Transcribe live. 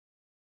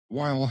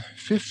While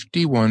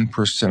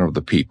 51% of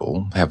the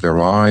people have their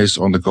eyes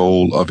on the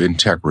goal of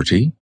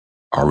integrity,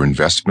 our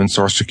investments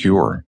are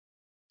secure.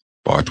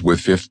 But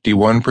with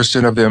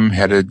 51% of them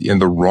headed in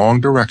the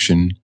wrong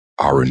direction,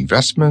 our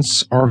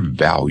investments are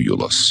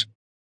valueless.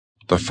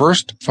 The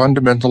first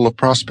fundamental of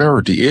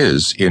prosperity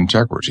is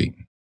integrity.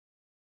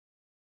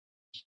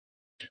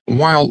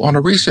 While on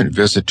a recent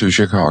visit to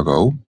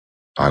Chicago,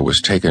 I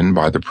was taken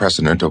by the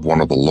president of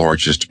one of the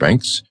largest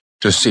banks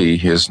to see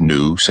his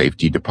new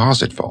safety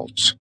deposit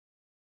vaults.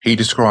 He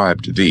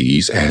described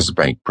these, as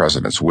bank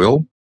presidents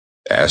will,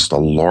 as the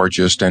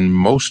largest and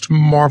most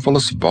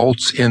marvelous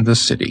vaults in the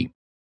city.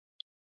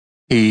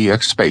 He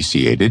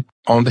expatiated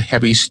on the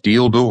heavy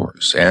steel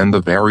doors and the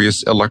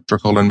various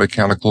electrical and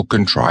mechanical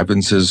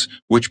contrivances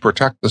which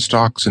protect the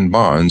stocks and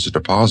bonds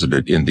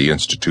deposited in the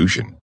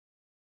institution.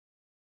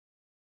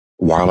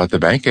 While at the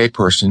bank, a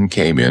person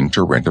came in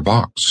to rent a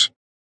box.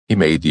 He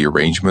made the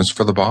arrangements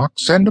for the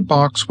box, and a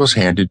box was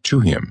handed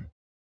to him.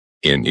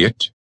 In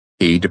it,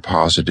 he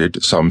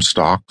deposited some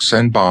stocks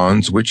and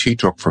bonds which he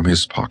took from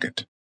his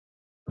pocket.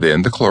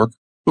 Then the clerk,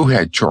 who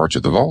had charge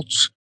of the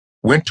vaults,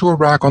 went to a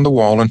rack on the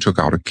wall and took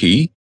out a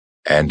key,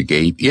 and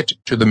gave it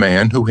to the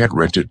man who had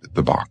rented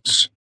the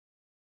box.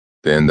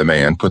 Then the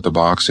man put the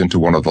box into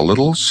one of the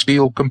little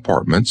steel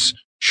compartments,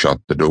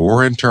 shut the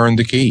door, and turned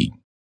the key.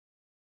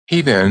 He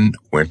then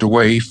went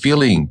away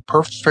feeling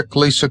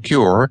perfectly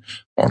secure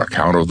on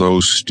account of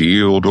those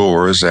steel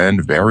doors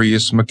and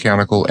various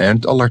mechanical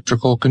and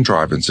electrical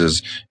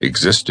contrivances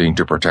existing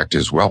to protect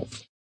his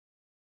wealth.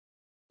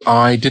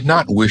 I did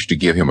not wish to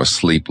give him a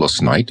sleepless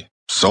night,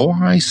 so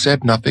I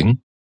said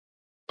nothing,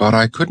 but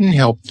I couldn't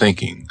help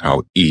thinking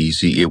how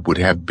easy it would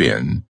have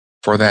been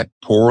for that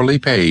poorly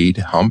paid,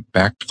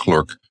 hump-backed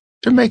clerk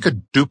to make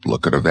a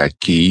duplicate of that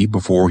key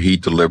before he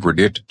delivered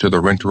it to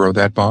the renter of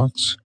that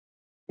box.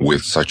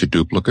 With such a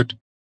duplicate,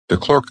 the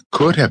clerk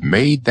could have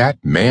made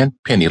that man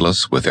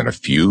penniless within a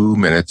few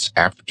minutes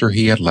after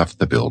he had left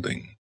the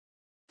building.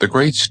 The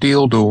great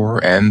steel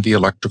door and the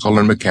electrical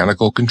and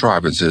mechanical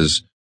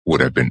contrivances would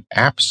have been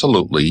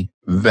absolutely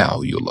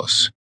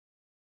valueless.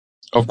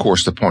 Of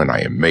course, the point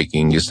I am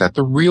making is that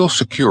the real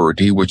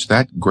security which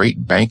that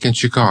great bank in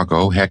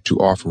Chicago had to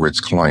offer its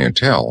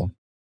clientele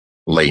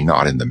lay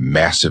not in the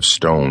massive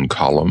stone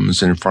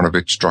columns in front of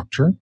its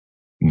structure,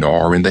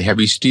 nor in the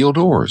heavy steel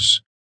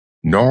doors,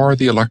 nor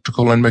the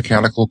electrical and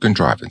mechanical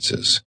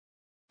contrivances.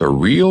 The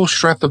real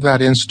strength of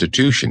that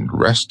institution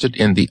rested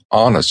in the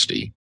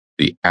honesty,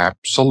 the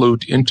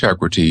absolute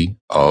integrity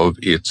of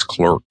its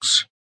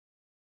clerks.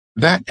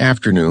 That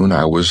afternoon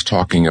I was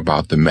talking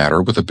about the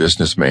matter with a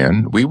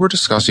businessman. We were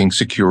discussing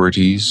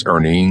securities,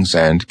 earnings,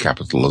 and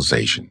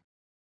capitalization.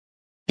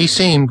 He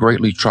seemed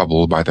greatly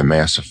troubled by the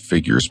mass of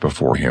figures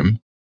before him.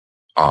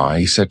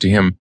 I said to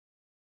him,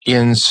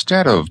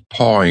 "Instead of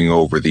pawing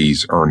over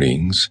these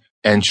earnings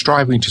and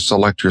striving to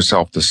select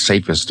yourself the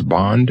safest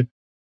bond,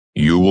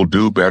 you will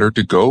do better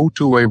to go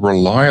to a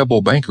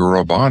reliable banker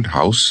or bond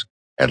house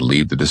and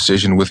leave the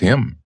decision with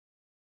him."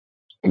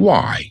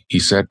 "Why?" he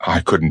said.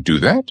 "I couldn't do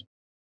that."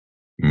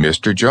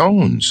 "Mr.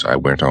 Jones," I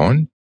went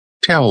on,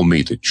 "tell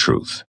me the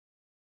truth.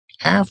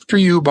 After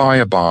you buy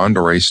a bond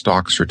or a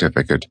stock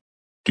certificate,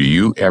 do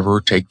you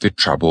ever take the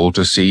trouble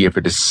to see if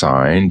it is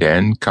signed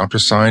and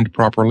countersigned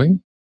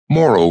properly?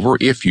 Moreover,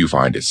 if you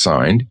find it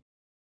signed,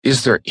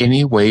 is there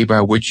any way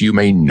by which you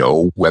may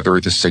know whether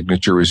the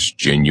signature is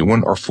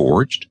genuine or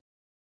forged?"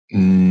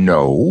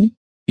 "No,"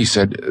 he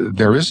said,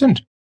 "there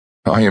isn't.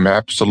 I am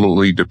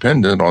absolutely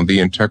dependent on the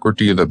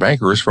integrity of the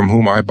bankers from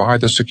whom I buy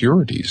the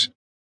securities."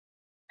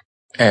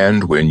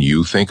 And when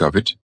you think of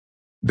it,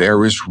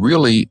 there is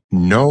really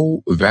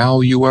no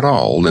value at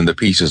all in the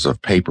pieces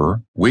of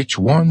paper which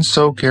one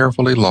so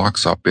carefully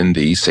locks up in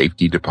the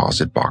safety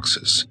deposit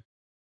boxes.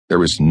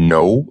 There is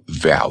no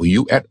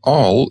value at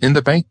all in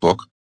the bank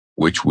book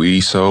which we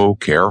so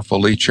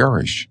carefully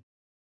cherish.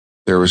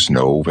 There is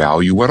no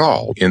value at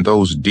all in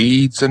those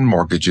deeds and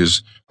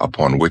mortgages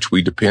upon which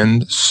we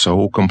depend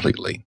so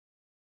completely.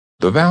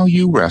 The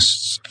value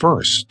rests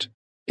first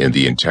in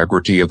the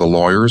integrity of the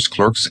lawyers,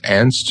 clerks,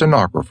 and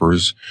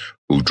stenographers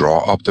who draw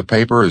up the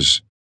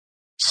papers.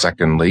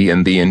 Secondly,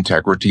 in the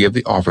integrity of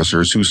the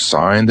officers who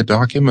sign the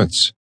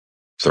documents.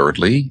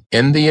 Thirdly,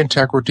 in the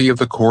integrity of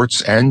the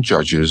courts and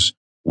judges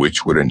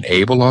which would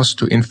enable us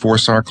to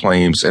enforce our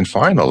claims. And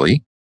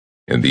finally,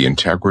 in the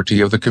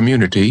integrity of the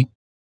community,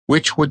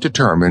 which would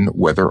determine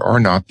whether or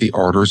not the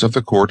orders of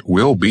the court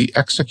will be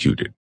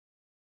executed.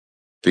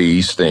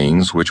 These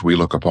things which we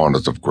look upon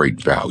as of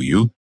great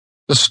value,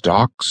 the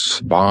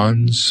stocks,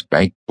 bonds,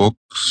 bank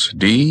books,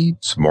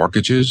 deeds,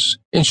 mortgages,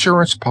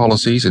 insurance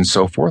policies, and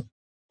so forth,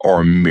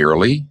 are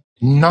merely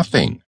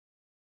nothing.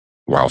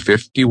 While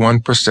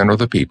 51% of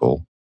the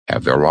people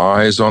have their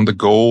eyes on the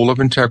goal of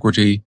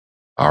integrity,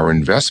 our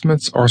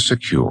investments are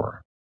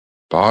secure.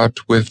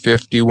 But with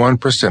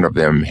 51% of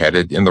them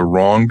headed in the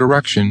wrong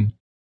direction,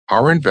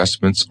 our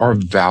investments are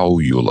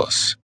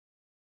valueless.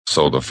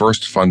 So the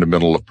first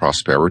fundamental of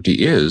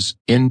prosperity is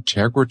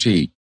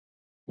integrity.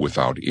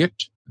 Without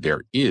it,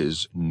 there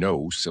is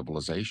no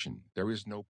civilization. There is no